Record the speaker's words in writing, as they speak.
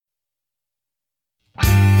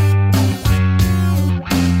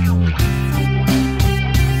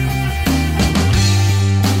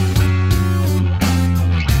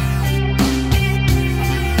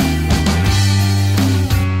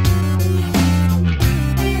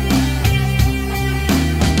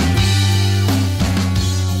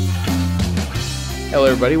Hello,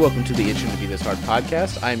 everybody. Welcome to the It Shouldn't Be This Hard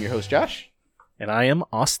podcast. I am your host, Josh. And I am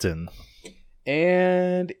Austin.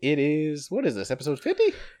 And it is, what is this, episode 50?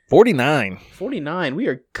 49. 49. We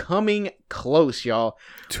are coming close, y'all.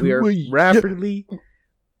 To we are a- rapidly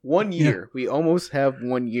 1 year. We almost have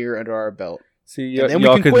 1 year under our belt. See, And then we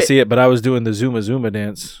y'all can couldn't quit. see it, but I was doing the Zuma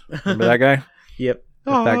dance. Remember that guy? Yep.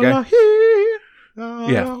 That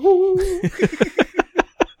guy? Yeah.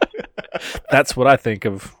 That's what I think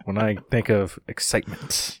of when I think of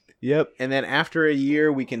excitement. Yep. And then after a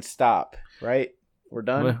year, we can stop, right? We're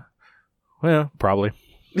done. Well, probably.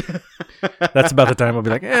 That's about the time I'll be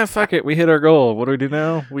like, fuck it. We hit our goal. What do we do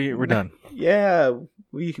now? We're done. Yeah.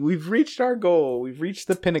 We've reached our goal. We've reached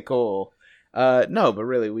the pinnacle. No, but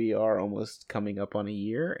really, we are almost coming up on a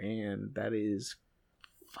year, and that is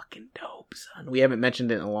fucking dope, son. We haven't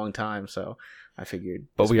mentioned it in a long time, so I figured.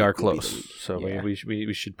 But this we are week will be the close. week. So Yeah.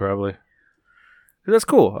 we should probably. That's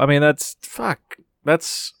cool. I mean, this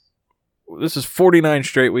is 49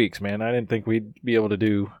 straight weeks, man. I didn't think we'd be able to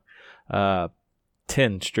do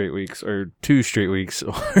 10 straight weeks or 2 straight weeks.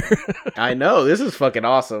 I know, this is fucking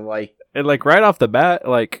awesome. Like, And like right off the bat,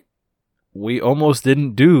 like we almost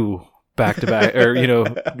didn't do back to back or,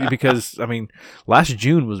 because I mean, last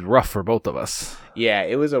June was rough for both of us. yeah,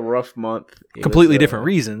 it was a rough month. It Completely was, different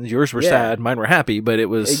reasons. Yours were yeah. sad, mine were happy, but it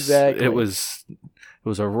was Exactly. it was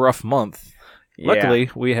a rough month. Yeah. Luckily,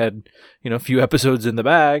 we had, a few episodes in the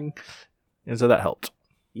bag, and so that helped.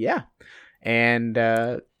 Yeah. And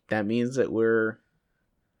that means that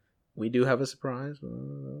we do have a surprise.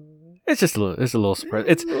 It's a little surprise.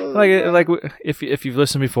 It's like if you've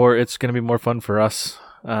listened before, it's going to be more fun for us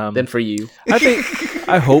Than for you.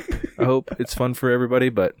 I hope it's fun for everybody,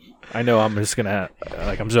 but I know I'm just gonna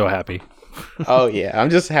I'm so happy. Oh yeah, I'm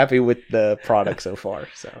just happy with the product so far.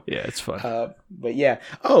 So Yeah, it's fun. but yeah.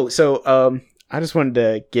 Oh, so I just wanted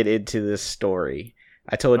to get into this story.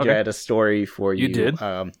 I told you Okay. I had a story for you. You did.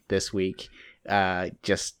 This week. So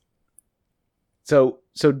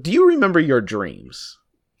do you remember your dreams?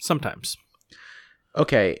 Sometimes.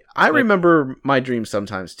 Okay, I remember my dreams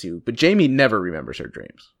sometimes too, but Jamie never remembers her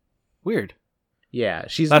dreams. Weird. Yeah,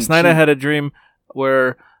 Last night I had a dream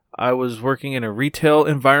where I was working in a retail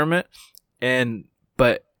environment,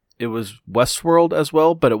 but it was Westworld as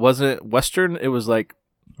well, but it wasn't Western. It was like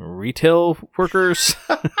retail workers.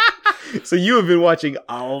 So you have been watching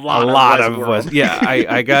a lot of Westworld. West. Yeah,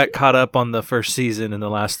 I got caught up on the first season in the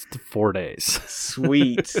last 4 days.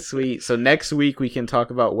 Sweet. So next week we can talk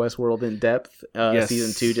about Westworld in depth. Yes.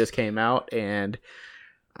 Season 2 just came out, and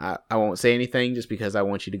I won't say anything just because I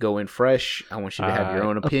want you to go in fresh. I want you to have your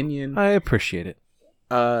own opinion. I appreciate it.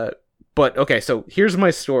 But okay, so here's my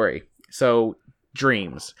story. So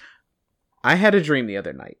dreams. I had a dream the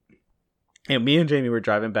other night, and me and Jamie were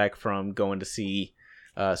driving back from going to see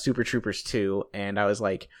Super Troopers 2, and I was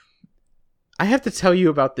like, I have to tell you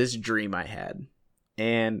about this dream I had.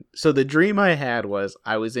 And so the dream I had was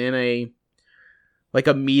I was in a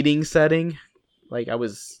meeting setting. Like I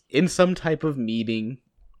was in some type of meeting,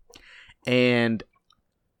 and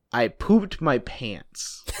I pooped my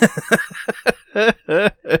pants.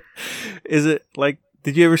 Is it like,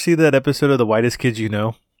 did you ever see that episode of The Whitest Kids You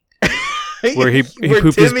Know? Where he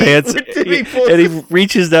pooped his pants and he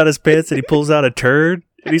reaches down his pants and he pulls out a turd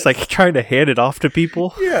and he's like trying to hand it off to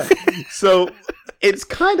people. Yeah. So it's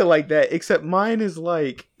kind of like that, except mine is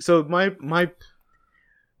like, so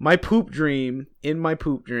my poop dream, in my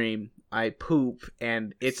poop dream, I poop,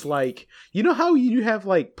 and it's like, you know how you have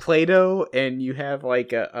like Play-Doh and you have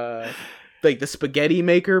like like the spaghetti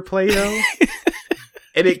maker Play-Doh,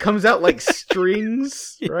 and it comes out like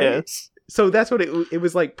strings, right? Yes. So that's what it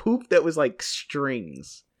was like, poop that was like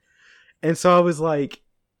strings. And so I was like,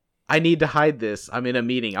 I need to hide this. I'm in a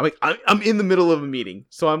meeting. I'm in the middle of a meeting.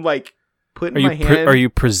 So I'm like putting my hand. Are you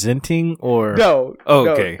presenting or No. Oh,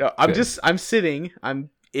 no, okay. No. I'm sitting.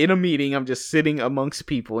 I'm in a meeting. I'm just sitting amongst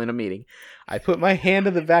people in a meeting. I put my hand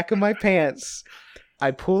in the back of my pants.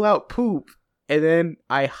 I pull out poop, and then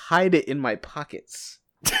I hide it in my pockets.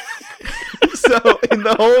 So in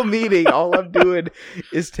the whole meeting, all I'm doing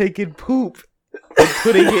is taking poop and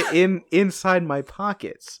putting it inside my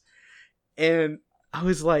pockets. And I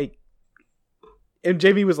was like, and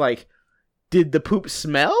Jamie was like, "Did the poop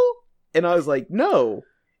smell?" And I was like, "No."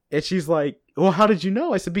 And she's like, "Well, how did you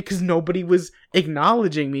know?" I said, "Because nobody was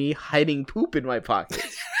acknowledging me hiding poop in my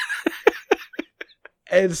pockets."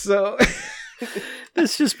 And so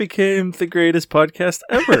this just became the greatest podcast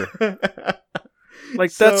ever.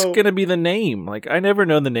 Like, that's going to be the name. Like, I never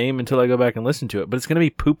know the name until I go back and listen to it, but it's going to be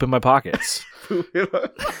Poop in My Pockets. Poop in my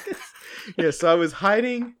pockets. Yeah, so I was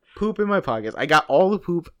hiding poop in my pockets. I got all the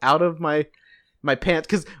poop out of my pants,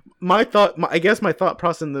 because I guess my thought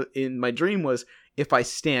process in my dream was, if I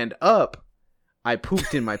stand up, I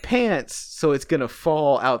pooped in my pants, so it's gonna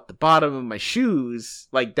fall out the bottom of my shoes,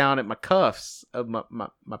 like down at my cuffs of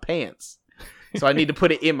my pants. So I need to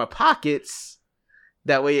put it in my pockets,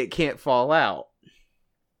 that way it can't fall out.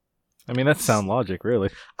 I mean, that's sound logic, really.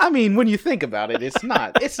 I mean, when you think about it, it's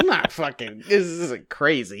not fucking, this isn't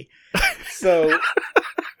crazy. So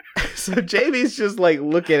Jamie's just like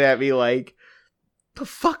looking at me like, the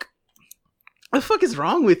fuck is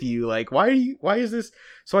wrong with you? Like, why is this?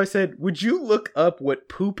 So I said, would you look up what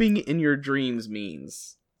pooping in your dreams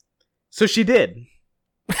means? So she did.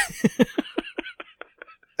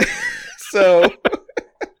 So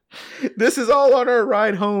this is all on our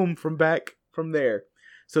ride home from there.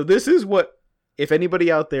 So this is what, if anybody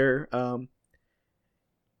out there,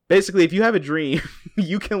 basically, if you have a dream,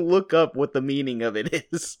 you can look up what the meaning of it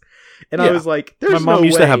is. And I was like, there's no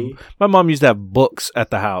way. My mom used to have books at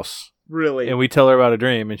the house. Really? And we tell her about a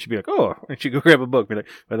dream, and she'd be like, "Oh," and she'd go grab a book, be like,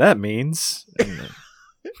 "Well, that means."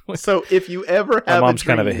 So if you ever have, my mom's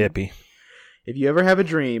kind of a hippie. If you ever have a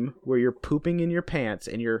dream where you're pooping in your pants,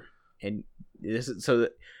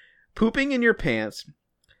 pooping in your pants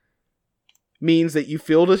means that you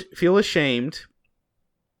feel ashamed.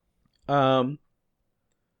 So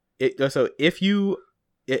if you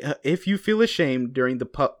feel ashamed during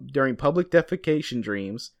public defecation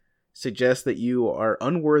dreams, suggests that you are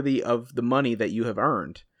unworthy of the money that you have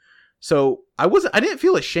earned. So I didn't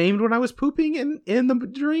feel ashamed when I was pooping in the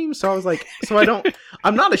dream. So I was like,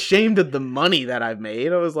 I'm not ashamed of the money that I've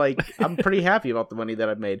made. I was like, I'm pretty happy about the money that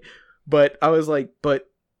I've made. But I was like,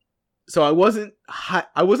 so I wasn't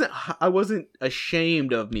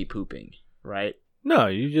ashamed of me pooping, right? No,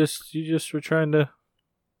 you just were trying to,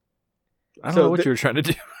 I don't know what you were trying to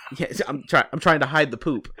do. Yeah, I'm trying to hide the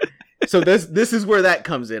poop. So this is where that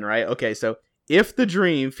comes in, right? Okay, so if the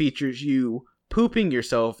dream features you pooping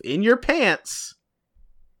yourself in your pants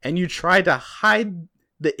and you try to hide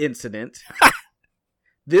the incident,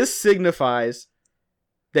 this signifies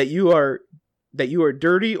that you are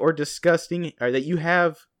dirty or disgusting, or that you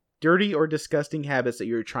have dirty or disgusting habits that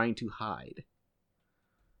you're trying to hide.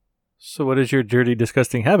 So what is your dirty,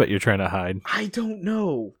 disgusting habit you're trying to hide? I don't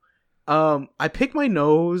know. I pick my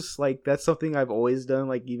nose. Like, that's something I've always done.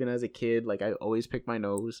 Like, even as a kid, like, I always pick my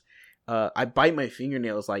nose. I bite my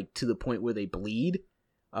fingernails, like, to the point where they bleed.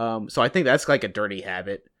 So I think that's like a dirty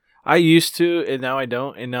habit. I used to, and now I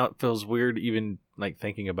don't, and now it feels weird even like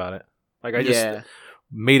thinking about it. Like, I just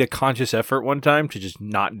made a conscious effort one time to just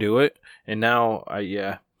not do it, and now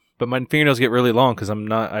but my fingernails get really long because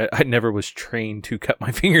I never was trained to cut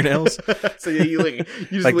my fingernails. So you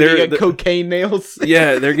just like they're cocaine nails.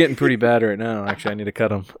 Yeah, they're getting pretty bad right now. Actually, I need to cut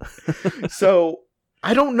them. So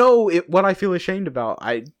I don't know what I feel ashamed about.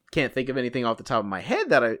 I can't think of anything off the top of my head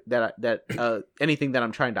that anything that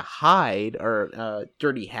I'm trying to hide or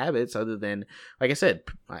dirty habits, other than, like I said,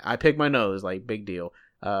 I pick my nose, like, big deal.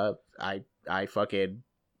 I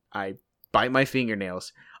bite my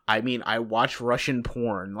fingernails. I mean, I watch Russian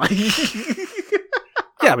porn. Like,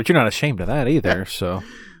 yeah, but you're not ashamed of that either. So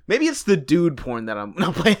maybe it's the dude porn that I'm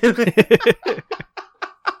not playing.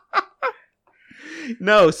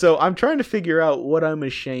 No, so I'm trying to figure out what I'm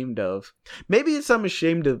ashamed of. Maybe I'm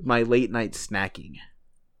ashamed of my late night snacking.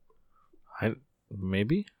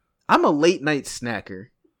 Maybe I'm a late night snacker.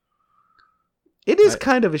 It is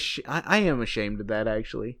kind of I am ashamed of that,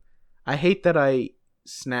 actually. I hate that I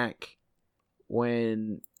snack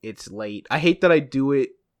when it's late. I hate that I do it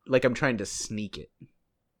like I'm trying to sneak it.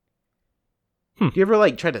 Do you ever,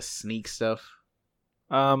 like, try to sneak stuff?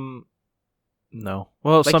 No.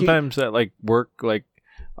 Well, like, sometimes at, like, work, like,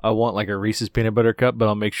 I want, like, a Reese's peanut butter cup, but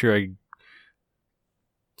I'll make sure I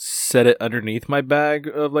set it underneath my bag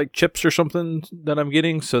of, like, chips or something that I'm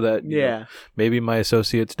getting, so that you know, maybe my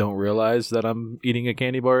associates don't realize that I'm eating a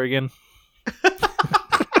candy bar again.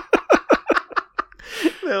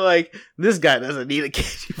 They're like, this guy doesn't need a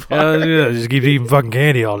candy bar. Just keep eating fucking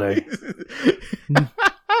candy all day.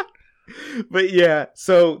 But yeah,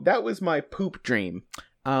 so that was my poop dream.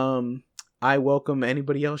 I welcome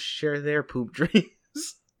anybody else share their poop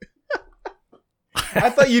dreams. I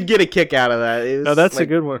thought you'd get a kick out of that. No, that's like, a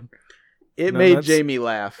good one. It made Jamie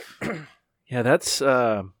laugh. Yeah, that's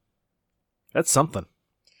something.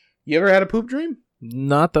 You ever had a poop dream?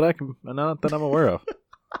 Not that I'm aware of.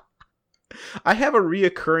 I have a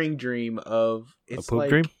reoccurring dream of a poop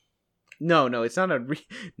dream. No, it's not no,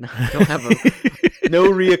 I don't have no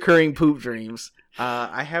reoccurring poop dreams.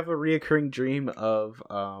 I have a reoccurring dream of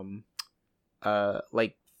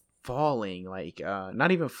like falling, like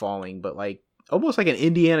not even falling, but like almost like an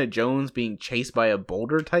Indiana Jones being chased by a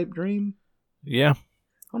boulder type dream. Yeah,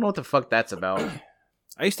 don't know what the fuck that's about.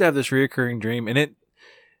 I used to have this reoccurring dream, and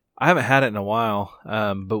I haven't had it in a while.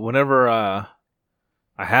 But whenever I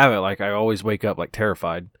have it, like I always wake up like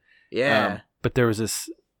terrified. Yeah. But there was this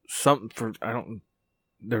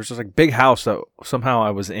there was this like big house that somehow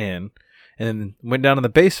I was in, and then went down in the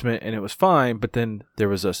basement and it was fine. But then there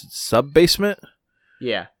was a sub basement.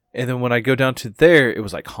 Yeah. And then when I go down to there, it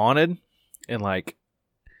was like haunted, and like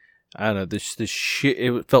I don't know, this shit.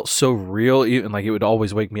 It felt so real, even like it would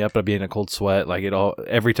always wake me up. I'd be in a cold sweat, like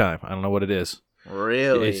every time. I don't know what it is.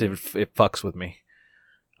 Really? It fucks with me.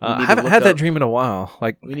 I haven't had that dream in a while.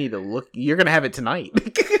 Like we need to look. You're gonna have it tonight.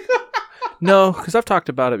 No, because I've talked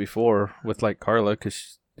about it before with like Carla,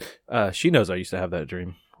 because she knows I used to have that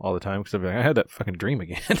dream all the time. Because I had that fucking dream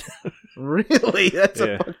again. Really? That's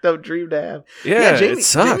a fucked up dream to have. Yeah, it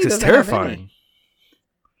sucks. It's terrifying.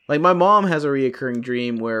 Like my mom has a reoccurring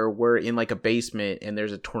dream where we're in like a basement and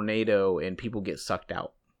there's a tornado and people get sucked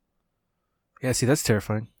out. Yeah, see, that's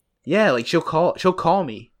terrifying. Yeah, like she'll call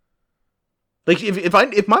me. Like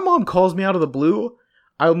if my mom calls me out of the blue,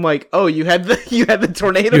 I'm like, oh, you had the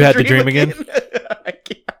tornado. You had the dream again.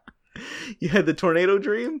 You had the tornado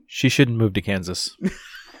dream. She shouldn't move to Kansas.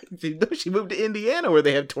 She moved to Indiana where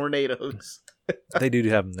they have tornadoes. They do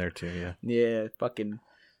have them there too. Yeah. Yeah, fucking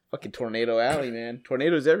Tornado Alley, man.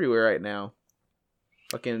 Tornadoes everywhere right now.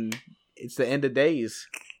 Fucking, it's the end of days.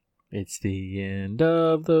 It's the end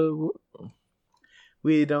of the.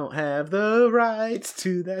 We don't have the rights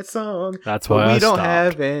to that song. That's why we don't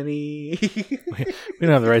have any. We don't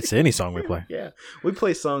have the rights to any song we play. Yeah, we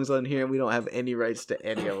play songs on here, and we don't have any rights to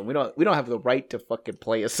any of them. We don't have the right to fucking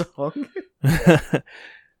play a song,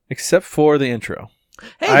 except for the intro.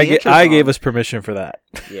 Hey, I gave us permission for that.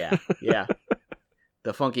 Yeah.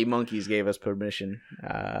 The Funky Monkeys gave us permission.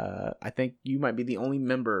 I think you might be the only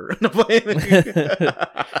member.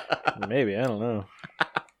 Maybe, I don't know.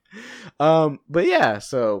 But yeah,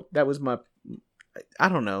 so that was my. I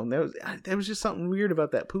don't know. There was just something weird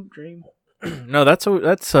about that poop dream. No, that's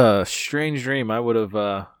a strange dream. I would have.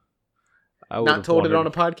 Not told it on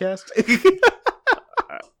a podcast.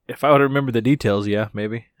 If I would remember the details, yeah,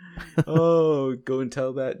 maybe. Oh, go and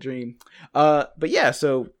tell that dream. But yeah,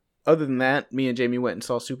 so other than that, me and Jamie went and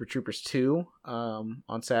saw Super Troopers 2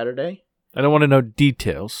 on Saturday. I don't want to know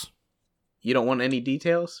details. You don't want any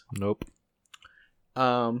details? Nope.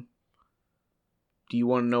 Do you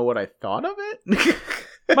want to know what I thought of it?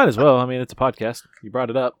 Might as well. I mean, it's a podcast. You brought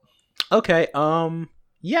it up. Okay.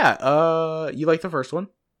 Yeah. You like the first one?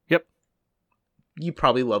 Yep. You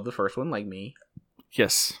probably love the first one, like me.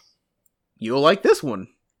 Yes. You'll like this one.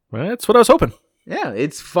 Well, that's what I was hoping. Yeah,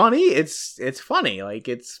 it's funny. It's funny. Like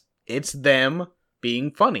it's them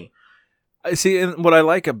being funny. I see, and what I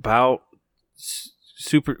like about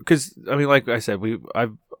Super, because I mean, like I said,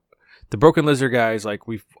 the Broken Lizard guys, like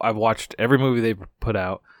I've watched every movie they've put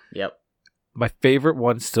out. Yep. My favorite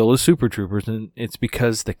one still is Super Troopers, and it's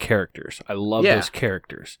because the characters. I love those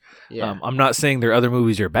characters. Yeah. I'm not saying their other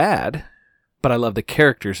movies are bad, but I love the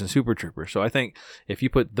characters in Super Troopers. So I think if you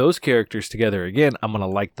put those characters together again, I'm gonna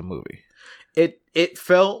like the movie. It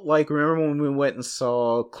felt like, remember when we went and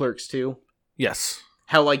saw Clerks 2? Yes.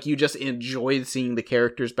 How like you just enjoyed seeing the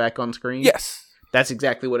characters back on screen? Yes. That's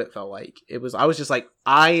exactly what it felt like. I was just like,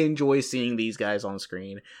 I enjoy seeing these guys on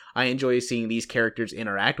screen. I enjoy seeing these characters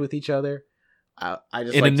interact with each other. I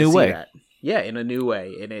just in like a to new see way. that. Yeah, in a new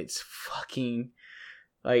way. And it's fucking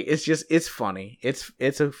like it's funny.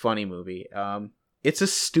 It's a funny movie. It's a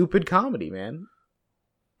stupid comedy, man.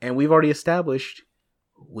 And we've already established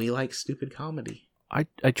we like stupid comedy. I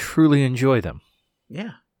truly enjoy them.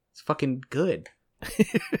 Yeah. It's fucking good.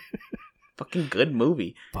 Fucking good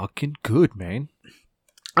movie. Fucking good, man.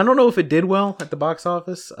 I don't know if it did well at the box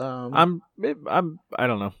office. I don't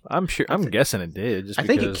know. I'm sure. I'm guessing it did. I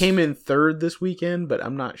think it came in third this weekend, but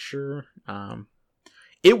I'm not sure.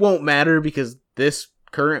 It won't matter because this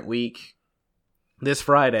current week, this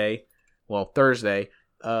Friday, well Thursday,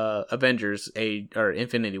 Avengers or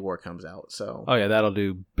Infinity War comes out. So oh yeah, that'll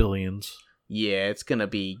do billions. Yeah, it's gonna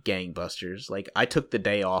be gangbusters. Like I took the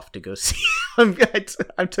day off to go see.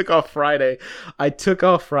 I took off Friday.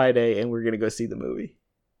 And we're gonna go see the movie.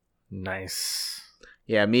 Nice.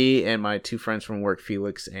 Yeah, me and my two friends from work,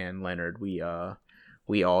 Felix and Leonard, we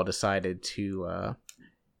all decided to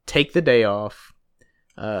take the day off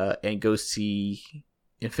and go see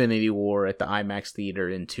Infinity War at the IMAX theater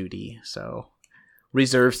in 2D. So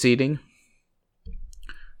reserve seating.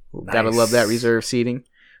 Nice. Gotta love that reserve seating.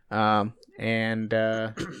 And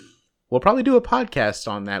we'll probably do a podcast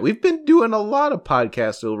on that. We've been doing a lot of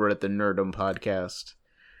podcasts over at the Nerdum Podcast.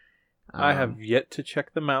 I have yet to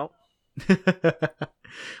check them out.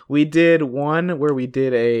 We did one where we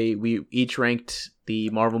each ranked the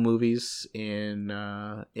Marvel movies in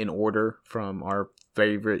order from our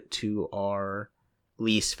favorite to our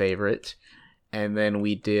least favorite. And then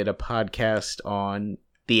we did a podcast on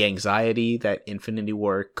the anxiety that Infinity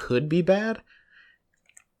War could be bad.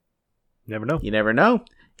 Never know. You never know.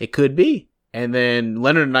 It could be. And then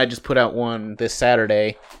Leonard and I just put out one this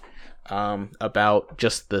Saturday about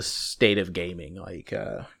just the state of gaming, like,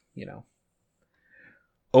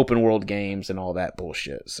 open world games and all that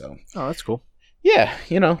bullshit. So, oh, that's cool. Yeah,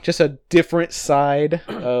 just a different side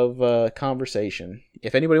of conversation.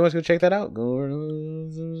 If anybody wants to go check that out, go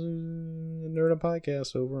Nerd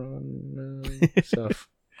Podcast over on stuff.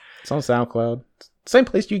 It's on SoundCloud. Same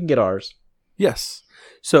place you can get ours. Yes.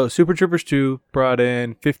 So Super Troopers 2 brought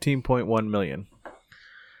in $15.1 million.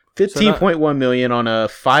 $15.1 million on a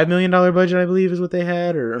 $5 million budget, I believe, is what they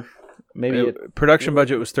had, or maybe production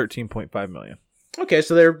budget was $13.5 million. Okay,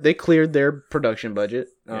 so they cleared their production budget.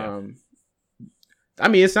 Yeah. I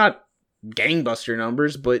mean, it's not gangbuster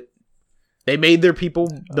numbers, but they made their people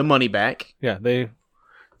the money back. Yeah, they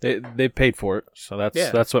paid for it, so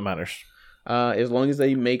that's what matters. As long as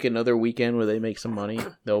they make another weekend where they make some money,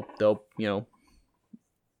 they'll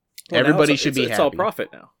everybody should be happy. It's all profit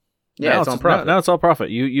now. Yeah, it's all profit. Now it's all profit.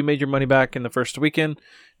 You made your money back in the first weekend.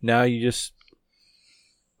 Now you just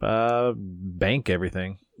bank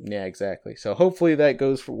everything. Yeah, exactly. So hopefully that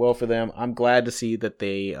goes well for them. I'm glad to see that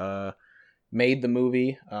they made the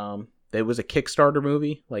movie. It was a Kickstarter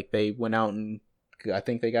movie. Like, they went out and I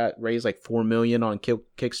think they got raised like $4 million on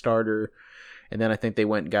Kickstarter, and then I think they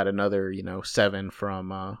went and got another $7 million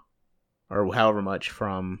from or however much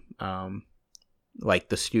from like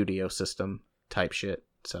the studio system type shit.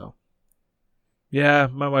 So yeah,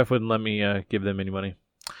 my wife wouldn't let me give them any money.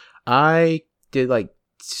 I did I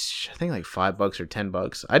think like $5 or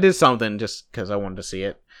 $10. I did something just because I wanted to see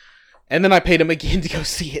it. And then I paid him again to go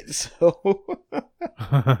see it, so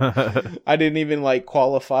I didn't even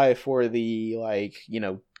qualify for the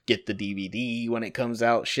get the DVD when it comes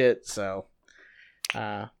out shit. So,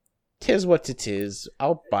 tis what it is.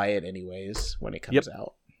 I'll buy it anyways when it comes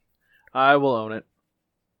out. I will own it.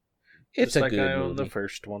 It's just a good I own movie. The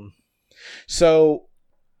first one. So,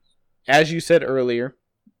 as you said earlier,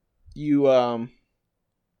 you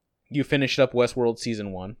finished up Westworld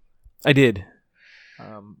season 1. I did.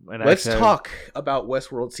 Let's talk about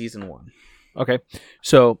Westworld season 1. Okay,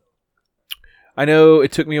 so I know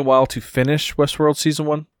it took me a while to finish Westworld season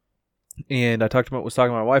 1, and I was talking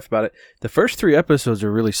to my wife about it. The first 3 episodes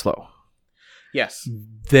are really slow. Yes,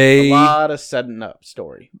 a lot of setting up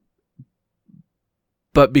story,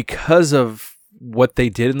 but because of what they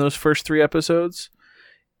did in those first 3 episodes,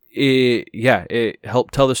 it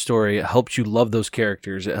helped tell the story. It helped you love those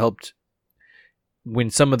characters. It helped.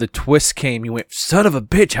 When some of the twists came, you went, son of a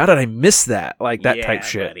bitch, how did I miss that? Like that type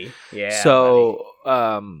shit. Buddy. Yeah. So,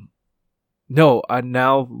 no,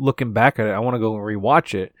 now looking back at it, I want to go and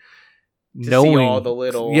rewatch it. See all the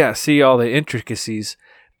little... Yeah, see all the intricacies.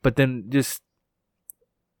 But then just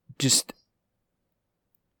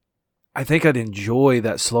I think I'd enjoy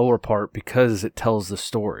that slower part because it tells the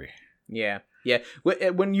story. Yeah. Yeah.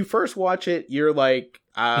 When you first watch it, you're like...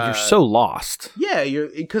 you're so lost. Yeah,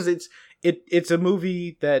 because it's a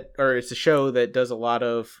movie it's a show that does a lot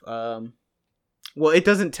of it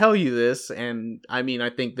doesn't tell you this, and I mean,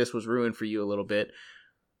 I think this was ruined for you a little bit.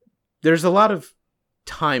 There's a lot of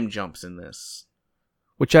time jumps in this,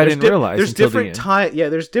 which I didn't realize. There's until different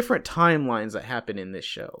there's different timelines that happen in this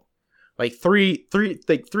show, like three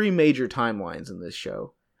major timelines in this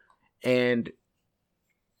show, and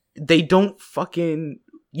they don't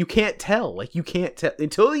you can't tell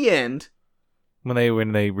until the end. When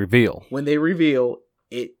they reveal. When they reveal,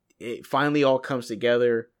 it finally all comes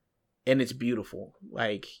together, and it's beautiful.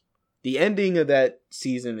 Like, the ending of that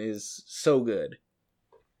season is so good.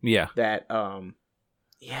 Yeah. That,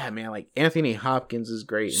 yeah, man, Anthony Hopkins is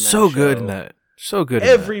great in that so show. Good in that. So good.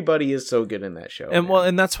 Everybody is so good in that show. And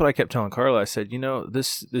and that's what I kept telling Carla. I said,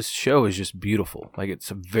 this show is just beautiful. Like, it's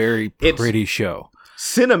a very pretty show.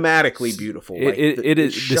 Cinematically beautiful. It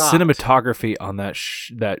is the cinematography on that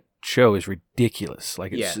show is ridiculous.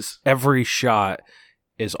 Like, it's just every shot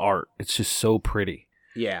is art. It's just so pretty.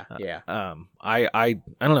 Yeah. I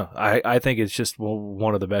don't know. I think it's just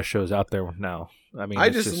one of the best shows out there now. I mean,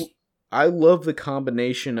 I love the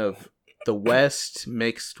combination of the West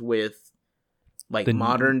mixed with the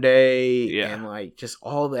modern day and just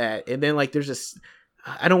all that. And then there's this,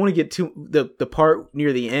 I don't want to get too the part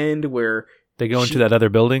near the end where they go into that other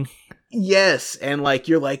building. Yes, and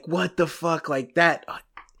you're like, what the fuck, that.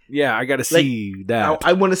 Yeah, I got to see that.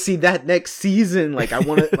 I want to see that next season. I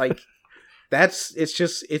want to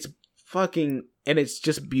it's fucking, and it's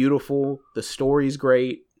just beautiful. The story's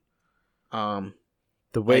great. The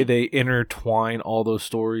way they intertwine all those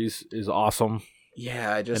stories is awesome.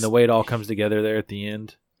 Yeah, and the way it all comes together there at the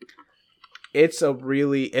end. It's a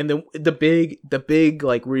really, and the big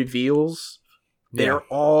like reveals. They're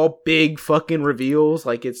all big fucking reveals.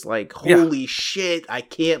 Like, it's like, holy shit, I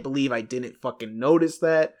can't believe I didn't fucking notice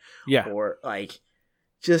that. Yeah. Or like,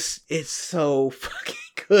 just, it's so fucking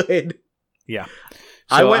good. Yeah.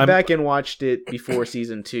 So I went back and watched it before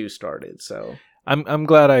season 2 started. So I'm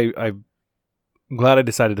glad I'm glad I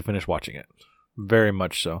decided to finish watching it. Very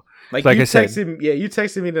much so. Like you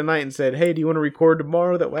texted me tonight and said, "Hey, do you want to record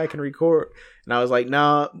tomorrow? That way I can record." And I was like,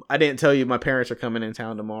 "No, I didn't tell you. My parents are coming in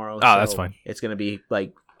town tomorrow. Oh, so that's fine. It's gonna be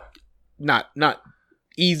like not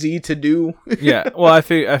easy to do." Yeah. Well, I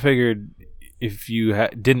figured if you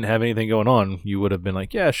didn't have anything going on, you would have been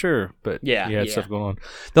like, "Yeah, sure." But you had stuff going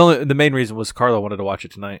on. The main reason was Carla wanted to watch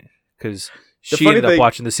it tonight because she ended up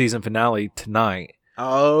watching the season finale tonight.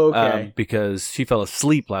 Oh, okay. Because she fell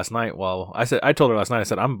asleep last night while I told her last night, I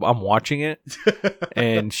said, I'm watching it.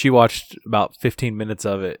 And she watched about 15 minutes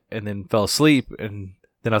of it and then fell asleep. And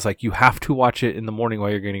then I was like, you have to watch it in the morning while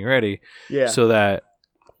you're getting ready. Yeah. So that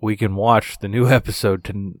we can watch the new episode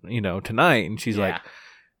tonight. And she's like,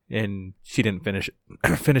 and she didn't finish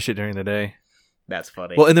it during the day. That's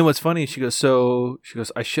funny. Well, and then what's funny, she goes,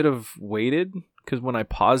 I should have waited because when I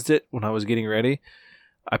paused it when I was getting ready,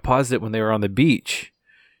 I paused it when they were on the beach.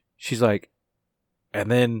 She's like,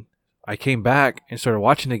 and then I came back and started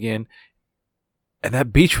watching again, and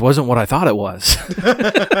that beach wasn't what I thought it was.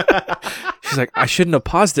 She's like, I shouldn't have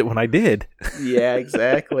paused it when I did. Yeah,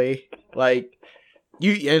 exactly. Like,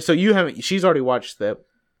 she's already watched the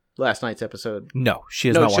last night's episode. No, she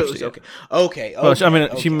has not watched it yet. Okay. Well,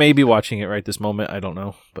 she may be watching it right this moment. I don't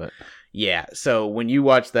know, but. Yeah, so when you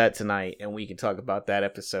watch that tonight, and we can talk about that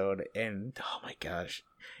episode, and oh my gosh,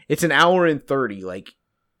 it's an hour and 30. Like,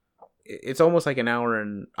 it's almost like an hour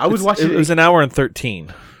and. I was watching. It was an hour and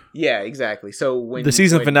 13. Yeah, exactly. So when the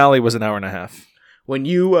season finale was an hour and a half. When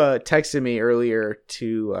you texted me earlier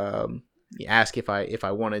to ask if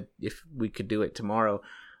we could do it tomorrow,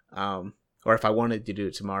 or if I wanted to do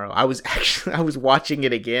it tomorrow, I was watching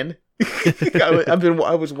it again.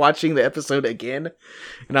 I was watching the episode again,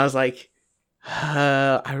 and I was like,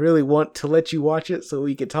 I really want to let you watch it so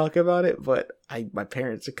we could talk about it, but my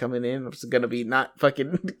parents are coming in. It's gonna be not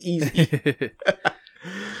fucking easy.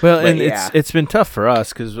 Well, and it's been tough for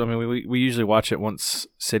us because I mean we usually watch it once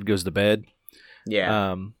Sid goes to bed.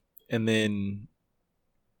 Yeah. And then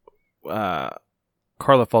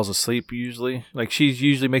Carla falls asleep usually. Like she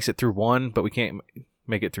usually makes it through 1, but we can't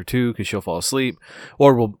make it through 2 because she'll fall asleep,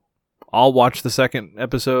 or I'll watch the second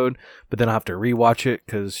episode, but then I'll have to rewatch it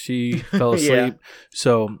because she fell asleep. Yeah.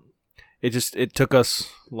 So it took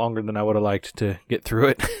us longer than I would have liked to get through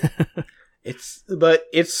it. It's what,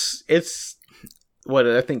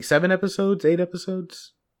 I think 8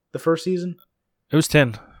 episodes, the first season? It was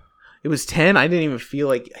 10. It was 10? I didn't even feel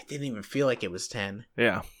like it was 10.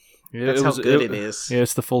 Yeah. That's how good it is. Yeah,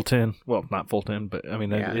 it's the full 10. Well, not full 10, but I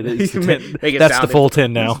mean, yeah. it is the 10. That's the full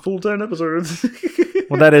 10 now. Full 10 episodes.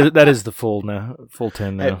 Well, that is the full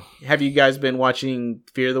 10 now. Have you guys been watching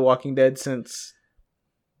Fear the Walking Dead since?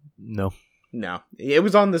 No. It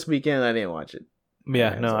was on this weekend. I didn't watch it.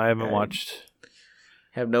 Yeah, no, I haven't watched.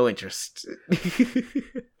 Have no interest.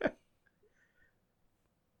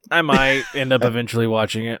 I might end up eventually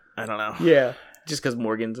watching it. I don't know. Yeah, just because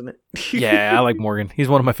Morgan's in it. Yeah, I like Morgan. He's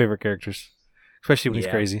one of my favorite characters, especially when he's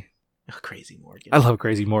crazy. Oh, crazy Morgan. I love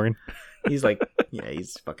crazy Morgan. He's like,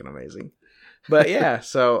 he's fucking amazing. But yeah,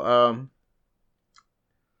 so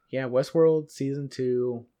Westworld season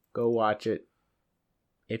 2, go watch it.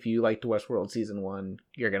 If you liked Westworld season 1,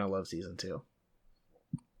 you're gonna love season 2.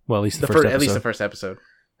 Well, at least the first episode. At least the first episode.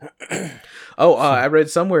 I read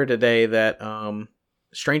somewhere today that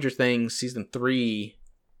Stranger Things season 3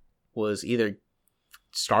 was either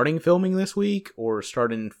starting filming this week or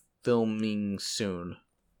starting filming soon.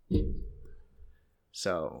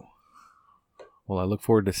 So, well, I look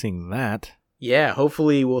forward to seeing that. Yeah,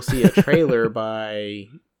 hopefully we'll see a trailer by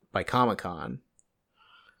Comic-Con.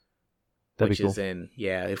 That'd be cool.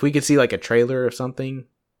 If we could see like a trailer or something.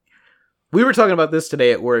 We were talking about this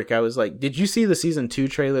today at work. I was like, did you see the season 2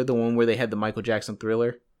 trailer, the one where they had the Michael Jackson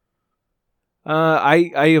Thriller?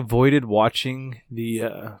 I avoided watching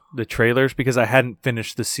the trailers because I hadn't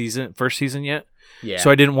finished the first season yet. Yeah. So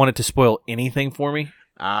I didn't want it to spoil anything for me.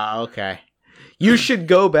 Okay. You should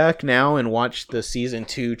go back now and watch the season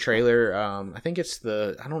 2 trailer. I think it's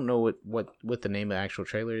I don't know what the name of the actual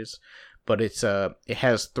trailer is, but it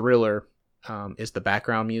has Thriller is the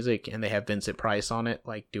background music, and they have Vincent Price on it,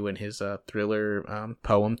 like doing his Thriller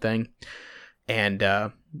poem thing, and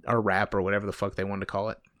or rap or whatever the fuck they wanted to call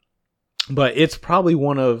it. But it's probably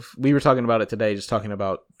one of, we were talking about it today, just talking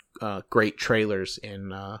about great trailers,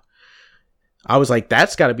 and I was like,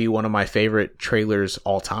 that's got to be one of my favorite trailers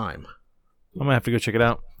all time. I'm gonna have to go check it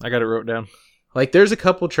out. I got it wrote down. Like, there's a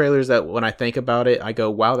couple trailers that when I think about it, I go,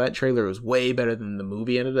 wow, that trailer was way better than the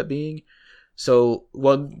movie ended up being. So,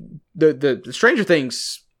 well, the Stranger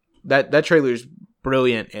Things, that trailer is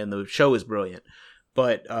brilliant, and the show is brilliant.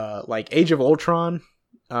 But, like, Age of Ultron,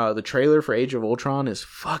 the trailer for Age of Ultron is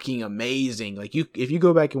fucking amazing. Like, if you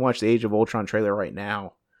go back and watch the Age of Ultron trailer right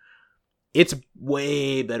now, it's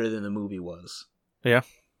way better than the movie was. Yeah.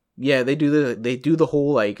 Yeah, they do the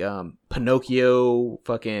whole, like, Pinocchio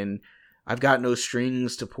fucking, I've got no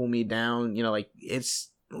strings to pull me down. You know, like,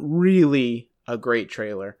 it's really a great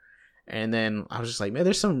trailer. And then I was just like, man,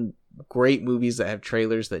 there's some great movies that have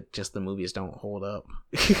trailers that just the movies don't hold up.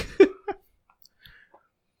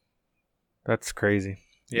 That's crazy.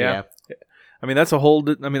 Yeah. I mean, that's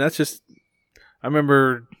that's just, I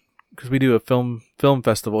remember, because we do a film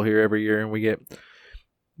festival here every year, and we get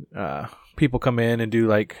people come in and do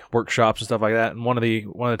like workshops and stuff like that. And one of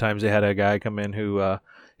the times they had a guy come in who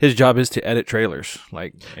his job is to edit trailers.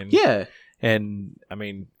 And I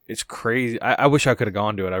mean, it's crazy. I wish I could have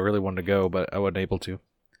gone to it. I really wanted to go, but I wasn't able to.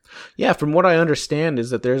 Yeah, from what I understand is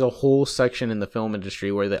that there's a whole section in the film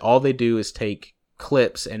industry where all they do is take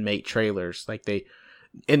clips and make trailers.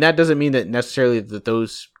 And that doesn't mean that necessarily that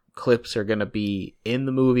those clips are going to be in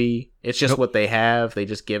the movie. It's just what they have. They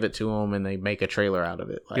just give it to them and they make a trailer out of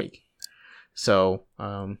it. So,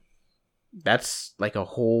 that's like a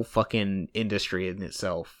whole fucking industry in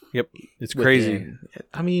itself. Yep. It's crazy.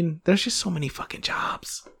 I mean, there's just so many fucking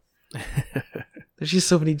jobs. There's just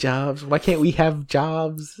so many jobs. Why can't we have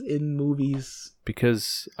jobs in movies?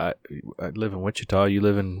 Because I live in Wichita. You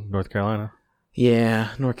live in North Carolina.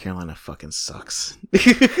 Yeah, North Carolina fucking sucks.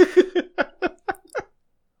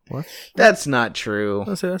 What? That's not true.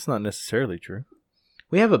 I'll say that's not necessarily true.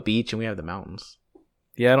 We have a beach and we have the mountains.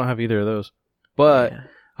 Yeah, I don't have either of those. But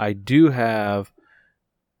I do have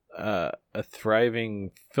a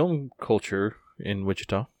thriving film culture in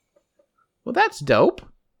Wichita. Well, that's dope.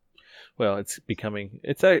 Well,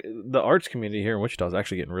 the arts community here in Wichita is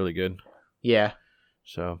actually getting really good. Yeah.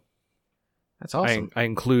 So that's awesome. I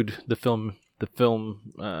include the film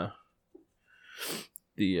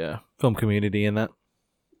community in that.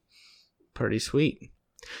 Pretty sweet.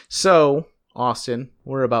 So, Austin,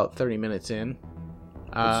 we're about 30 minutes in.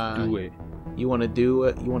 Let's do it. You want to do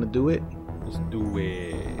it? Let's do it.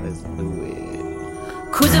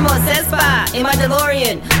 Cruising Mos Espa in my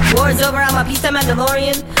DeLorean. War's over, I'm a piece of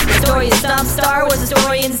Mandalorian. The story is stumped, Star Wars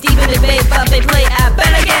historians deep in debate, but they play at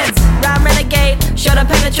Bennigan's. Rhyme renegade, show to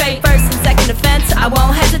penetrate, first and second defense. I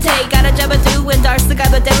won't hesitate, got a job to do and Darce the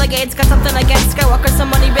guy that delegates. Got something against Skywalker,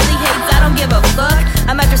 someone he really hates. I don't give a fuck,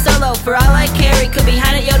 I'm after Solo. For all I care, he could be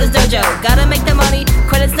behind at Yoda's dojo. Gotta make the money,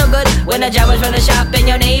 credit's no good when a Jawa's running shop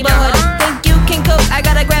in your neighborhood. Think you can cook, I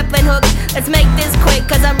got a grappling hook. Let's make this quick,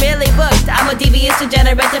 cause I'm really booked. I'm a devious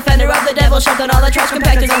degenerate defender of the devil, shuffling all the trash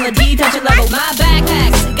compactors on the detention level. My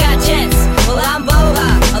backpacks got jets, well I'm Boba,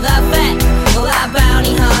 all that fat. Well I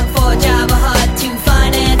bounty hunt for Jabba Hutt to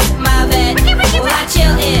finance my vet. Well I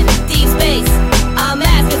chill in deep space, a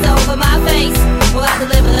mask is over my face. Well I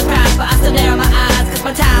deliver the prize, but I still narrow my eyes, cause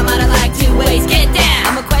my time I don't like to waste. Get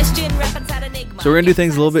down, I'm a question rep inside enigma. So we're gonna do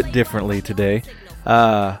things a little bit differently today.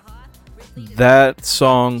 That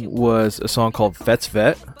song was a song called Vet's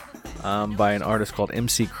Vet by an artist called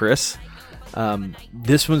MC Chris.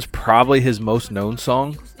 This one's probably his most known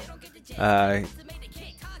song.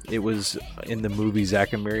 It was in the movie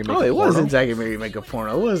Zack and Mary Make a Porno. Oh, it was in Zack and Mary Make a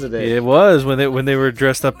Porno, wasn't it? It was when they were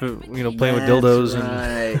dressed up, playing with dildos.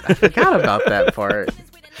 Right. I forgot about that part.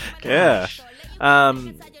 Yeah.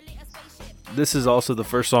 This is also the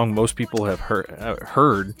first song most people have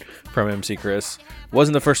heard from MC Chris.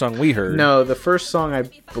 Wasn't the first song we heard. No, the first song I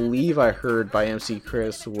believe I heard by MC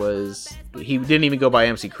Chris was... He didn't even go by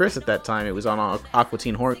MC Chris at that time. It was on Aqua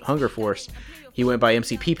Teen Hunger Force. He went by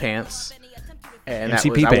MC P Pants. And MC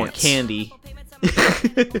that was P I Want Pants. Candy.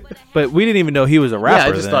 But we didn't even know he was a rapper. Yeah,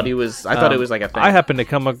 I just thought he was... I thought it was like a thing. I happened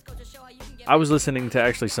to I was listening to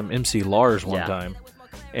actually some MC Lars one time.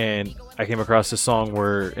 And I came across this song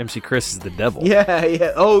where MC Chris is the devil.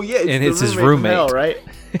 Yeah. Oh, yeah. And it's his roommate. From hell, right?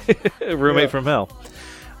 Roommate from hell.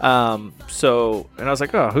 And I was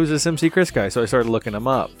like, oh, who's this MC Chris guy? So I started looking him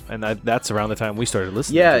up. And that's around the time we started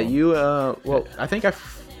listening to him. I think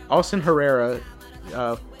Austin Herrera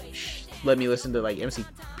let me listen to like MC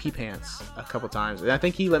P Pants a couple times, and I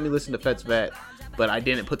think he let me listen to Fet's Vet, but I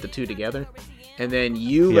didn't put the two together. And then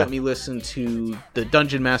you let me listen to the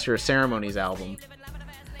Dungeon Master of Ceremonies album,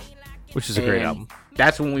 which is a great album.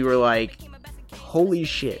 That's when we were like, holy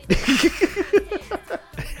shit.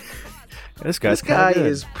 This guy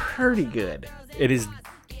is pretty good. It is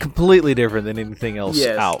completely different than anything else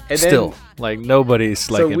out. And still, like nobody's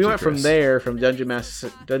like. So we went from there, from Dungeon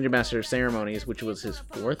Master of Ceremonies, which was his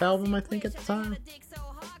 4th album, I think, at the time.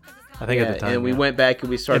 At the time. And we went back and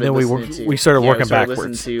we started. And then we started working backwards.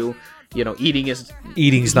 Listening to,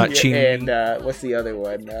 Eating's not cheating. And what's the other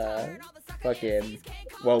one?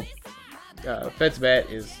 Fet's Vet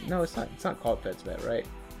is it's not called Fet's Vet, right?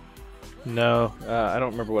 No, I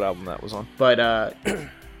don't remember what album that was on. But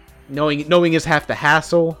Knowing Is Half the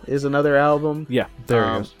Hassle is another album. Yeah,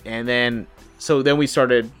 there it is. And then we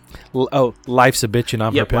started. Life's a Bitch and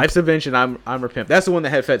I'm Her Pimp. Life's a Bitch and I'm Her Pimp. That's the one that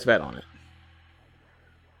had Fet's Vet on it.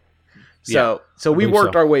 So we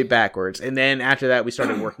worked our way backwards, and then after that we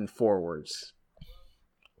started working forwards.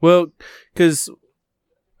 Well, because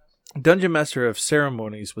Dungeon Master of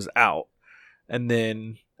Ceremonies was out, and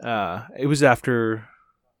then it was after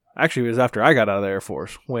I got out of the Air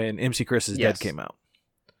Force when MC Chris is Dead came out.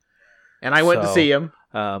 And I went to see him.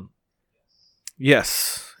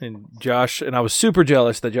 Yes, and Josh, and I was super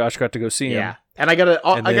jealous that Josh got to go see him. Yeah, and I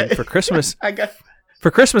got for Christmas.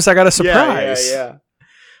 For Christmas, I got a surprise. Yeah.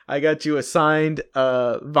 I got you a signed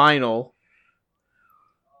vinyl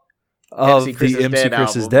of the MC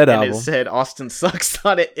Chris's Dead album. And it said Austin Sucks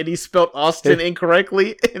on it, and he spelled Austin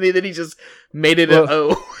incorrectly, and then he just made it an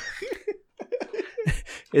O.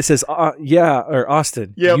 It says,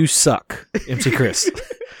 Austin, you suck, MC Chris.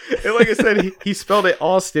 And like I said, he spelled it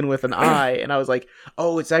Austin with an I, and I was like,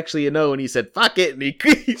 oh, it's actually an O, and he said, fuck it, and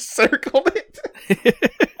he circled it.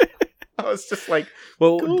 I was just like,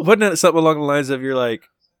 well, cool. Wasn't it something along the lines of, you're like,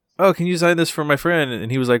 oh, can you sign this for my friend?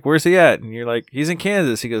 And he was like, where's he at? And you're like, he's in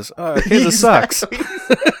Kansas. He goes, oh, Kansas sucks. And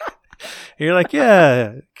you're like,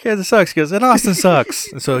 yeah, Kansas sucks. He goes, and Austin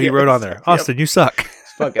sucks. And so he wrote on there, Austin, you suck.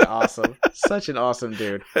 It's fucking awesome. Such an awesome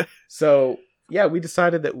dude. So, yeah, we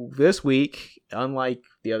decided that this week, unlike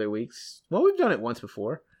the other weeks, well, we've done it once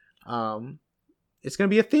before. It's going to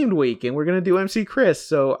be a themed week, and we're going to do MC Chris.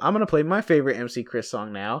 So I'm going to play my favorite MC Chris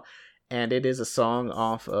song now, and it is a song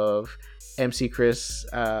off of MC Chris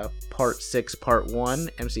Part 6, Part 1,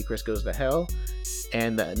 MC Chris Goes to Hell,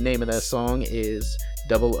 and the name of that song is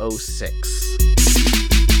 006.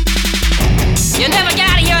 You'll never get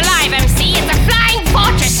out of here alive, MC. It's a flying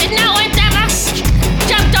fortress, and no one's ever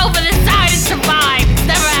jumped over the side and survived. It's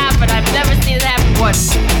never happened. I've never seen it happen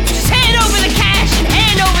once. Just hand over the cash and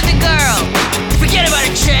hand over the girl. Forget about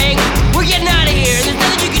it, Chang. We're getting out of here. There's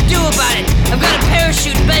nothing you can do about it. I've got a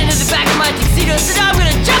parachute bent into the back of my tuxedo, so now I'm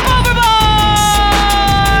gonna jump overboard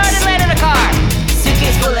and land in a car.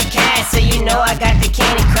 Suitcase full of cash, so you know I got the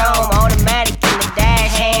candy chrome. Automatic in the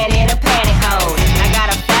dash, hand in a pantyhose. I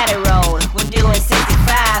got a fatty roll. We're doing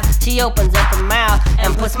 65. She opens up her mouth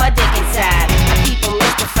and puts my dick inside. I keep them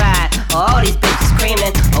mystified. All these bitches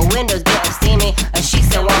screaming. Her windows getting steamy. And she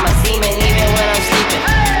still want my semen even when I'm sleeping,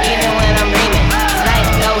 even when I'm dreaming. Like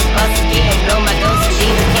Ghostbusters getting blown by ghosts and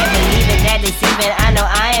demons. Can't believe it, that deceiving. I know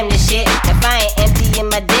I am the shit. If I ain't emptying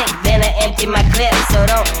my dick, then I empty my clip. So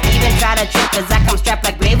don't even try to trip, cause I come strapped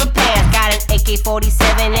like Raver Pants. Got an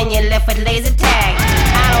AK-47 and you're left with laser tag.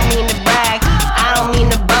 I don't mean to brag, I don't mean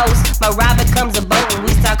to boast. My ride becomes a boat and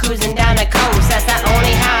we start cruising down the coast. That's not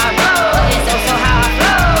only how I roll, it's also how I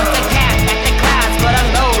flow. What's the cap at the clouds, but I'm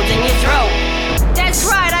loads in your throat. That's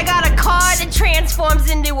right, I got a car that transforms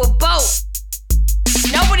into a boat.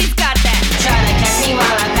 Nobody's got that. Try to catch me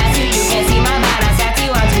while I pass you. You can't see my mind. I sat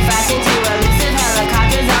you. I'm too fast into elusive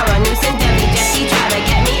helicopters. Are a nuisance. Deadly jetty. Try to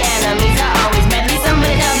get me. Enemies are always medley.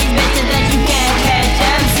 Somebody tell these bitches that you can't catch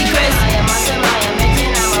MC Chris. I am awesome. I am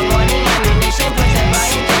bitchin'. I'm avoiding ammunition. Push that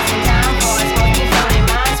button just in time for a smoking floating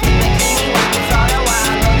mind. Sweet McKinney. Walking slaughter while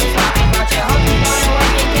I load this rocket launcher. Hope you know the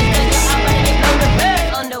working kids cause you're up and you blow the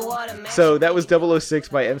bed. Underwater man. So that was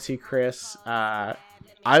 006 by MC Chris.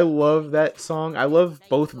 I love that song. I love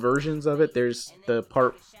both versions of it. There's the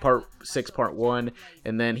part 6, part 1,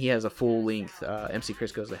 and then he has a full length MC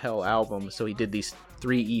Chris Goes to Hell album. So he did these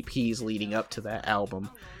 3 EPs leading up to that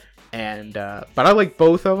album. And but I like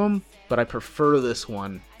both of them, but I prefer this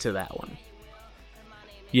one to that one.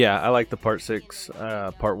 Yeah, I like the part 6,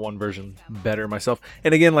 part 1 version better myself.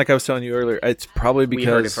 And again, like I was telling you earlier, it's probably because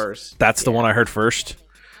we heard it first. That's the one I heard first.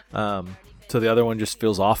 So the other one just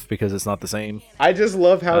feels off because it's not the same. I just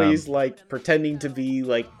love how he's like pretending to be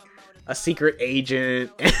like a secret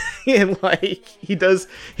agent, and like he does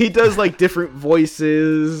like different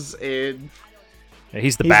voices, and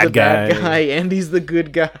He's the bad guy, and he's the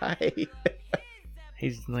good guy.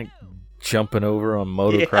 He's like jumping over on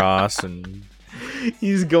motocross, and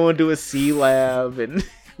he's going to a C Lab, and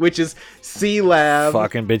which is C Lab,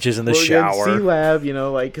 fucking bitches in the shower. C Lab, you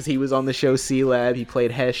know, like because he was on the show C Lab, he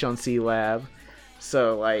played Hesh on C Lab,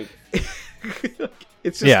 so like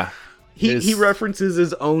it's just he references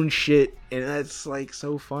his own shit, and that's like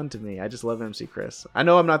so fun to me. I just love MC Chris. I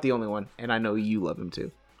know I'm not the only one, and I know you love him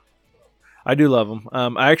too. I do love him.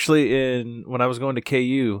 I actually, when I was going to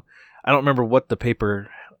KU, I don't remember what the paper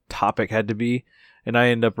topic had to be, and I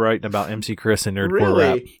ended up writing about MC Chris and Nerdcore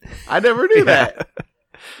Rap. I never knew that.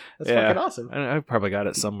 That's fucking awesome. I probably got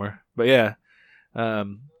it somewhere. But yeah,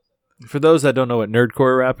 for those that don't know what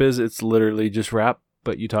Nerdcore Rap is, it's literally just rap,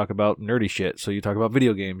 but you talk about nerdy shit. So you talk about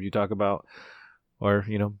video games, you talk about, or,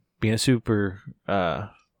 you know, being a super spy.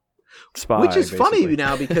 Which is basically funny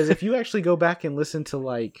now, because if you actually go back and listen to,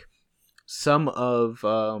 like, some of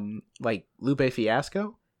like Lupe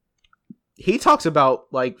Fiasco, he talks about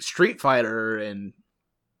like Street Fighter and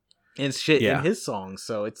shit in his songs,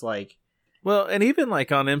 so it's like, well, and even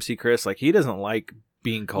like on MC Chris, like he doesn't like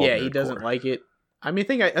being called he doesn't like it. I mean,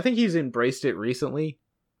 I think he's embraced it recently,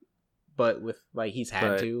 but with like he's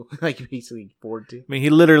had to, like basically bored to. I mean, he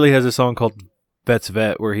literally has a song called Vet's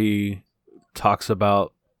Vet where he talks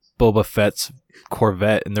about Boba Fett's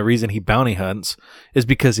Corvette, and the reason he bounty hunts is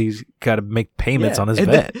because he's got to make payments on his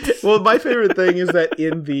vet. Well, my favorite thing is that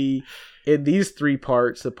in these three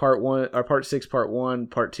parts, the part 1 or part 6, part 1,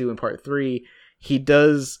 part 2, and part 3, he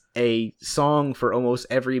does a song for almost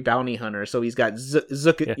every bounty hunter. So he's got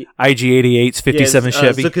IG-88's 57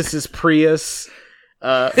 Chevy, Zuckus's Prius,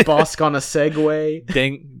 Bosk on a Segway,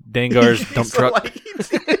 Dengar's dump truck.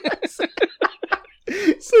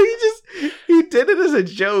 So he did it as a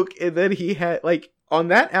joke, and then he had like on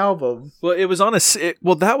that album. Well, it was on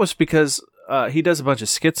that was because he does a bunch of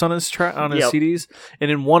skits on his CDs, and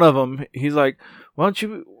in one of them he's like, "Why don't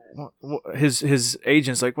you?" His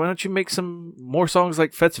agent's like, "Why don't you make some more songs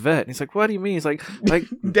like Fet's Vet?" And he's like, "What do you mean?" He's like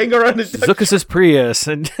Dangar Zuckus's Prius,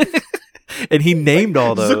 and and he named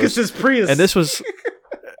all those. Zuckus's Prius, and this was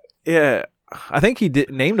I think he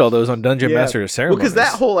named all those on Dungeon Master Ceremonies. Well, because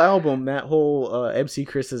that whole album, that whole MC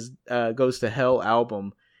Chris's Goes to Hell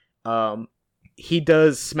album, he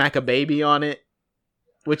does Smack a Baby on it,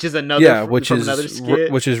 which is another another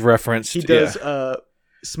skit. Which is referenced. He does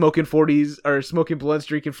Smoking 40s or Smoking Blunts,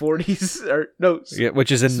 Drinking 40s, or no. Yeah,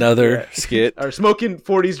 which is another skit. Or Smoking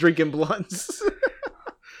 40s, Drinking Blunts.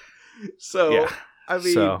 So, I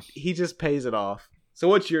mean, he just pays it off. So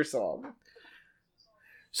what's your song?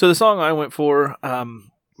 So the song I went for,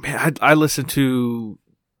 I listened to,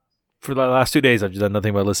 for the last 2 days, I've just done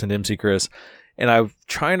nothing but listen to MC Chris. And I'm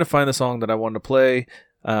trying to find the song that I wanted to play.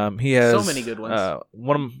 He has so many good ones.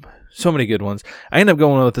 So many good ones. I ended up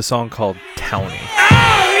going with a song called Townie.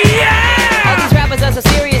 Oh, yeah! All these rappers are so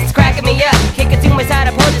serious, it's cracking me up. Kick it to my side,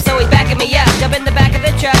 I pulled it, so he's backing me up. Jump in the back of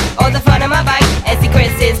the truck, all the fun on my bike. MC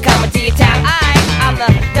Chris is coming to your town. I'm the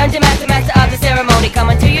Dungeon Master of the ceremony.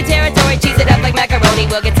 Coming to your territory, cheese it up like macaroni.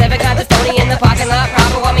 We'll get 7 kinds of stony in the parking lot.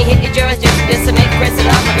 Proper want me hit your jurisdiction just to make Chris an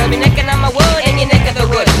offer. Gonna be necking on my wood in your neck of the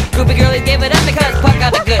wood. Groupie girlies give it up because Puck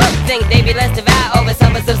are the good. Think they be less devout over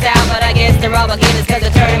some of style, but I guess they're all beginners cause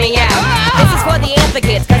they're turning me out. This is for the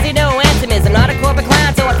advocates, cause you know anthem is. I'm not a corporate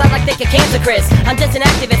clown, so I thought like they could cancel Chris. I'm just an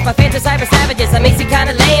activist, my fans are cyber savages. I makes you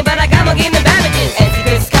kinda lame, but I got more game than Babbage's. MC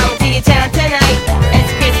Chris is coming to your town tonight.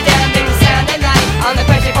 MC Chris is down in the sound and light. On the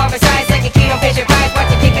pressure corporate size like a Kino Fisher Price.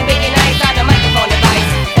 Watch it kicking big and nice on the microphone device.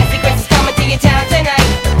 MC Chris is coming to your town tonight.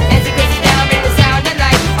 MC Chris is down in the sound and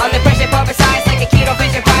light. On the pressure corporate size like a Kino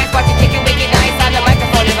Fisher Price. Watch it kicking big and nice on the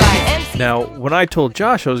microphone device. Now, when I told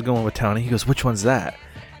Josh I was going with Townie, he goes, "Which one's that?"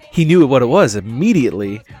 He knew what it was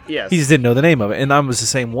immediately. Yes. He just didn't know the name of it. And I was the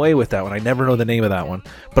same way with that one. I never know the name of that one.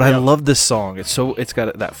 But I love this song. It's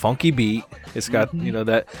got that funky beat. It's got, you know,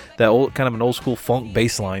 that old kind of an old school funk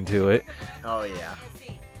bass line to it. Oh yeah.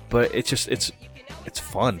 But it's just it's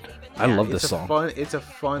fun. I love this song. It's a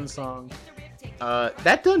fun song.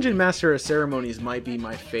 That Dungeon Master of Ceremonies might be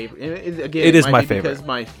my favorite. It is my favorite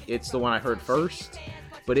because it's the one I heard first.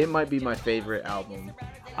 But it might be my favorite album.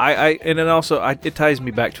 And then also it ties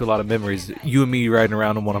me back to a lot of memories. You and me riding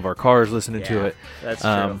around in one of our cars listening to it. That's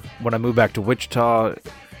true. When I moved back to Wichita,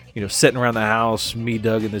 you know, sitting around the house, me,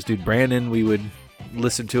 Doug, and this dude Brandon, we would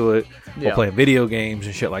listen to it while playing video games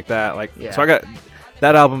and shit like that. So I got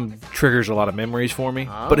that album triggers a lot of memories for me.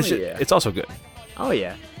 But it's also good. Oh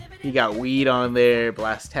yeah. He got Weed on there,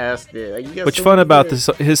 Blastastic. Like, you got What's so fun many about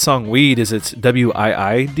good- his song Weed is it's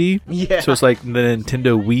WIID. Yeah. So it's like the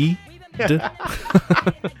Nintendo Wii.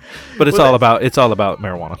 But it's Well, all about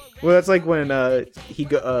marijuana. Well, that's like when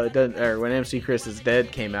when MC Chris is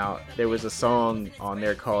Dead came out. There was a song on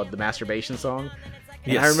there called the Masturbation Song.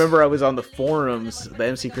 And I Yes. remember I was on the forums, the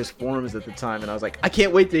MC Chris forums at the time, and I was like, I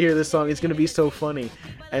can't wait to hear this song. It's gonna be so funny.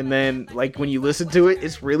 And then, like, when you listen to it,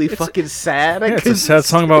 it's really fucking sad. Yeah, it's a sad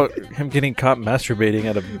song about him getting caught masturbating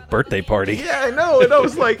at a birthday party. Yeah, I know. And I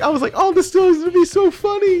was like, oh, this song's gonna be so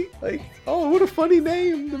funny. Like, oh, what a funny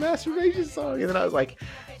name, the Masturbation Song. And then I was like,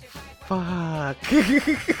 fuck.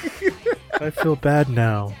 I feel bad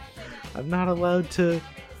now. I'm not allowed to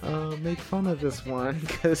make fun of this one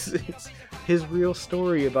because it's his real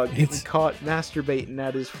story about getting It's- caught masturbating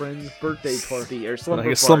at his friend's birthday party or slumber Like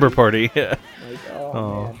party. a slumber party. Yeah. Like, oh,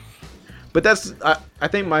 Oh. man. But that's I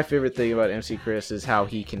think my favorite thing about MC Chris is how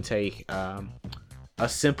he can take a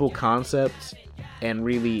simple concept and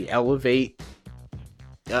really elevate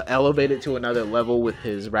it to another level with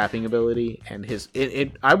his rapping ability and his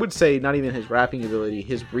I would say not even his rapping ability,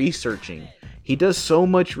 his researching. He does so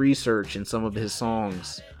much research in some of his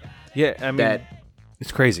songs Yeah, I mean, that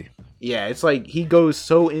it's crazy. yeah, it's like he goes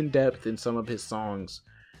so in depth in some of his songs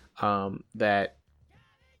that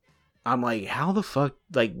I'm like, how the fuck,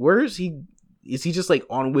 like, where is he? Is he just like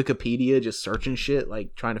on Wikipedia just searching shit,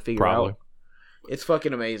 like trying to figure Probably. out? It's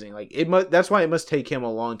fucking amazing. Like that's why it must take him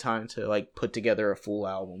a long time to like put together a full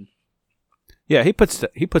album. Yeah, he puts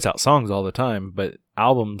out songs all the time, but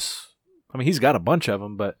albums. I mean, he's got a bunch of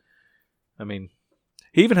them, but I mean,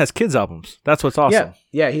 he even has kids albums. That's what's awesome.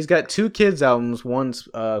 Yeah, he's got 2 kids albums. One's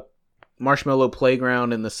Marshmallow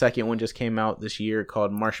Playground, and the second one just came out this year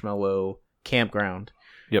called Marshmallow Campground.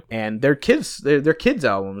 Yep. And they're kids. They're kids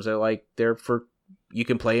albums. They're like they're for you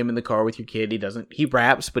can play him in the car with your kid. He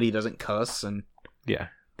raps, but he doesn't cuss, and Yeah.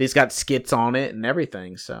 he's got skits on it and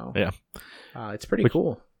everything. So Yeah. it's pretty Which-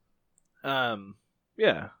 cool.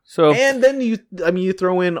 Yeah. So And then you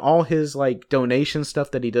throw in all his like donation stuff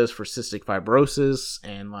that he does for cystic fibrosis,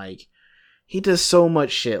 and like he does so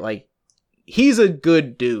much shit. Like he's a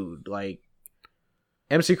good dude. Like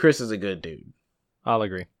MC Chris is a good dude. I'll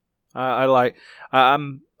agree.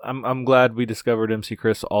 I'm glad we discovered MC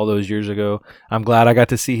Chris all those years ago. I'm glad I got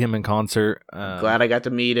to see him in concert. Glad I got to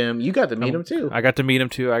meet him. You got to meet him too. I got to meet him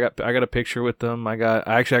too. I got a picture with them. I got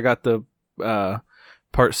the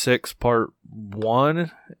part 6, part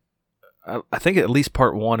 1. I think at least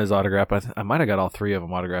part 1 is autographed. I might have got all 3 of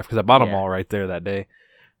them autographed because I bought them Yeah. all right there that day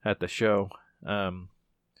at the show. Then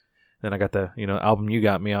I got the album you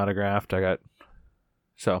got me autographed.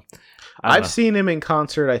 I've seen him in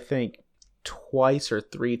concert, I think, twice or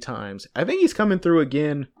 3 times. I think he's coming through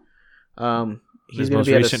again. He's His gonna most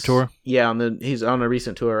be at recent tour? Yeah, he's on a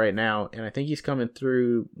recent tour right now, and I think he's coming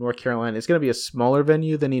through North Carolina. It's gonna be a smaller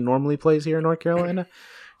venue than he normally plays here in North Carolina.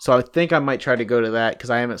 So I think I might try to go to that because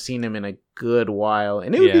I haven't seen him in a good while,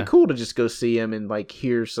 and it would be Yeah. cool to just go see him and like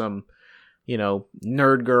hear some,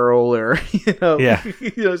 Nerd Girl or Yeah.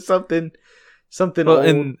 something Well, old.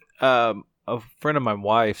 and a friend of my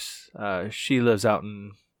wife's, she lives out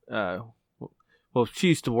in, she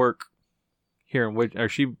used to work here in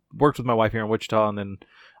she worked with my wife here in Wichita, and then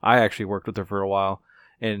I actually worked with her for a while,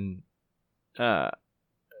 and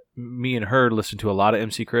me and her listened to a lot of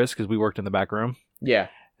MC Chris because we worked in the back room, Yeah.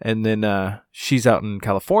 and then she's out in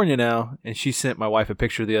California now, and she sent my wife a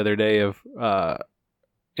picture the other day of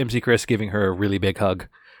MC Chris giving her a really big hug.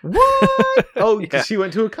 What? Oh, because Yeah. she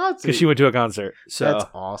went to a concert. Because she went to a concert. So That's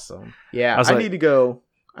awesome. Yeah, I was I like- need to go.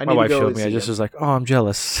 my wife showed and me. I see just him. was like, oh, I'm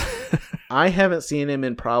jealous. I haven't seen him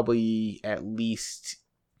in probably 6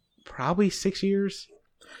 years.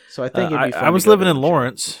 So I think it'd be fun I was to go living to in the show.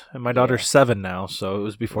 Lawrence, and my daughter's 7 now, so it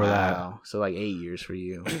was before that. Wow. So like 8 years for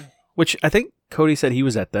you. Which I think Cody said he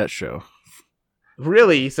was at that show.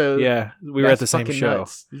 Really? So Yeah, we were at the that's same fucking show.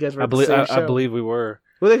 nuts. You guys were I at believe the same show. I believe we were.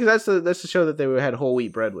 Well, because that's the show that they had whole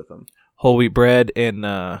wheat bread with them. Whole Wheat Bread and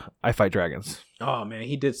I Fight Dragons. Oh man,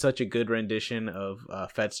 he did such a good rendition of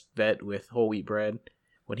Fet's Vet with whole wheat bread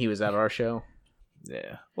when he was at our show.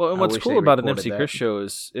 Yeah. Well, and I what's wish cool they about an recorded MC that. Chris show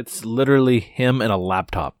is it's literally him and a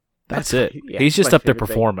laptop. That's it. Yeah, He's just my up there favorite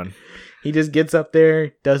thing. performing. He just gets up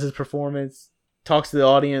there, does his performance, talks to the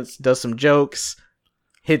audience, does some jokes,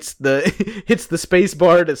 hits the space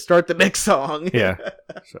bar to start the next song. Yeah.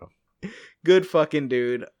 So Good fucking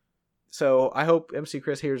dude. So I hope MC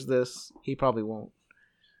Chris hears this. He probably won't.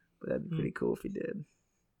 But that'd be pretty cool if he did.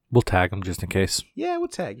 we'll tag him just in case. Yeah, we'll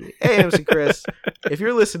tag you. Hey, MC Chris, if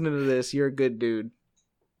you're listening to this, you're a good dude.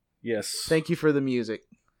 Yes. Thank you for the music.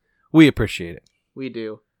 We appreciate it. We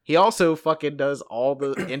do. He also fucking does all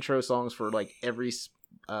the intro songs for like every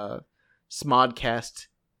Smodcast.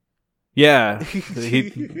 Yeah,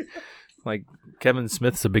 he like Kevin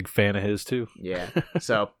Smith's a big fan of his too. Yeah,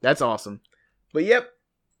 so that's awesome. But yep,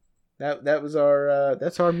 that was our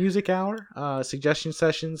that's our music hour. Suggestion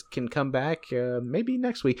sessions can come back maybe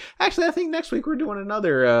next week. Actually, I think next week we're doing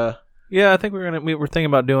another. Yeah, I think we were thinking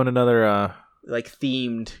about doing another like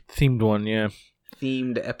themed one. Yeah,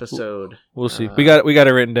 themed episode. We'll see. We got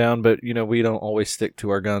it written down, but you know we don't always stick to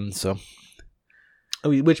our guns, so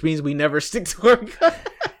which means we never stick to our guns.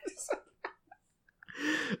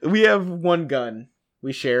 We have one gun.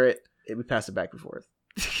 We share it. We pass it back and forth.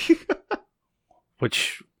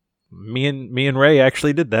 Which me and Ray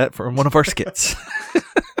actually did that for one of our skits.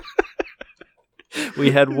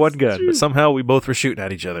 We had one gun, but somehow we both were shooting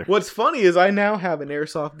at each other. What's funny is I now have an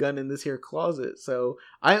airsoft gun in this here closet, so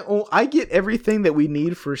I get everything that we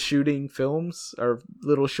need for shooting films or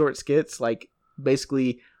little short skits, like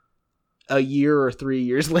basically a year or 3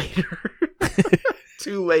 years later.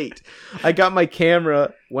 Too late. I got my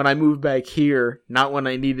camera when I moved back here, not when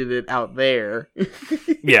I needed it out there.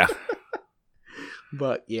 Yeah.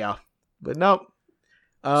 But yeah. But no.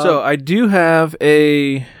 So I do have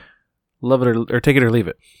a love it or take it or leave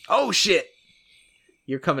it. Oh shit.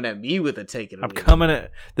 You're coming at me with a take it or leave it. I'm coming at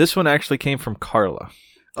this one actually came from Carla.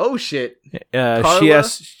 Oh shit. Carla?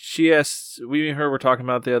 She asked we and her were talking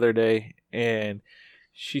about it the other day, and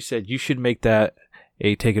she said you should make that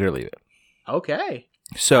a take it or leave it. Okay.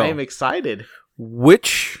 So I am excited.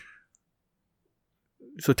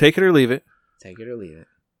 So take it or leave it. Take it or leave it.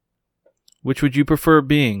 Which would you prefer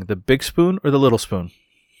being, the big spoon or the little spoon?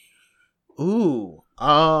 Ooh.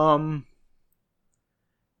 I'm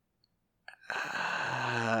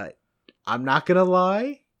not gonna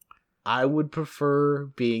lie. I would prefer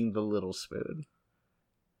being the little spoon.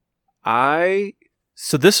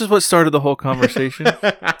 So this is what started the whole conversation.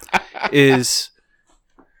 Is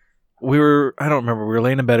I don't remember, we were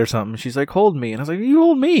laying in bed or something. She's like, hold me. And I was like, you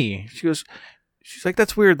hold me. She's like,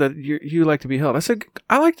 that's weird that you like to be held. I said,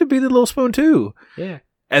 I like to be the little spoon too. Yeah.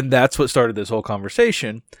 And that's what started this whole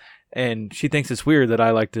conversation. And she thinks it's weird that I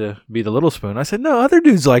like to be the little spoon. I said, no, other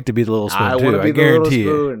dudes like to be the little spoon too. I guarantee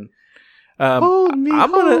you. Hold me, I'm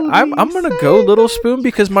gonna go little spoon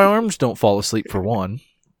because my arms don't fall asleep for one.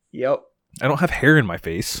 Yep. I don't have hair in my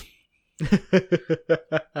face.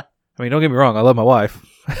 I mean, don't get me wrong, I love my wife.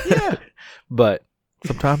 Yeah. But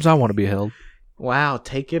sometimes I want to be held. Wow,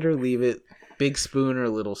 take it or leave it. Big spoon or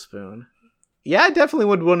little spoon. Yeah, I definitely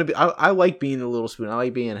would want to be. I like being the little spoon. I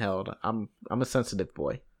like being held. I'm a sensitive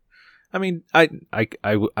boy. I mean, I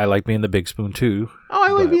like being the big spoon too. Oh,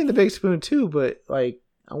 I like being the big spoon too, but like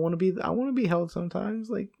I want to be held sometimes.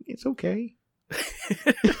 Like it's okay.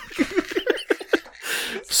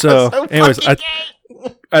 So anyways, I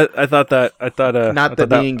thought not that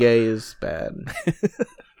being gay is bad.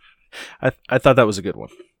 I thought that was a good one.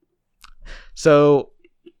 So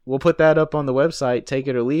we'll put that up on the website. Take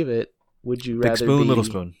it or leave it. Would you rather big spoon, be little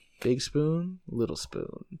spoon? Big spoon, little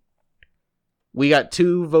spoon. We got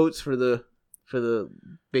 2 votes for the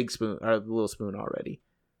big spoon or the little spoon already,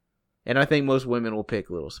 and I think most women will pick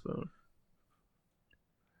little spoon.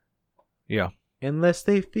 Yeah, unless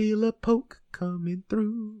they feel a poke coming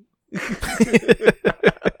through.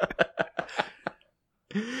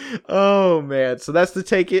 Oh man, so that's the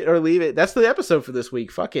take it or leave it. That's the episode for this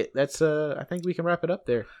week. Fuck it. That's I think we can wrap it up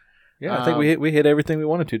there. Yeah, I think we hit everything we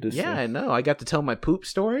wanted to. Yeah, I know. I got to tell my poop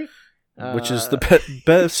story, which is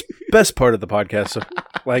the best part of the podcast. So,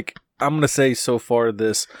 like I'm gonna say, so far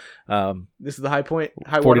this is the high point.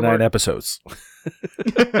 49 episodes.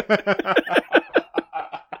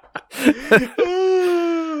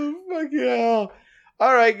 Oh, fuck hell.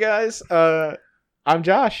 All right, guys. I'm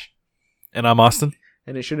Josh, and I'm Austin.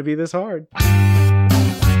 And it shouldn't be this hard.